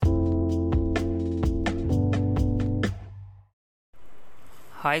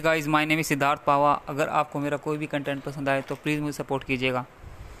Hi guys, my name is Siddharth Pahwa. अगर आपको मेरा कोई भी कंटेंट पसंद आए तो प्लीज़ मुझे सपोर्ट कीजिएगा।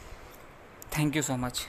 Thank you so much.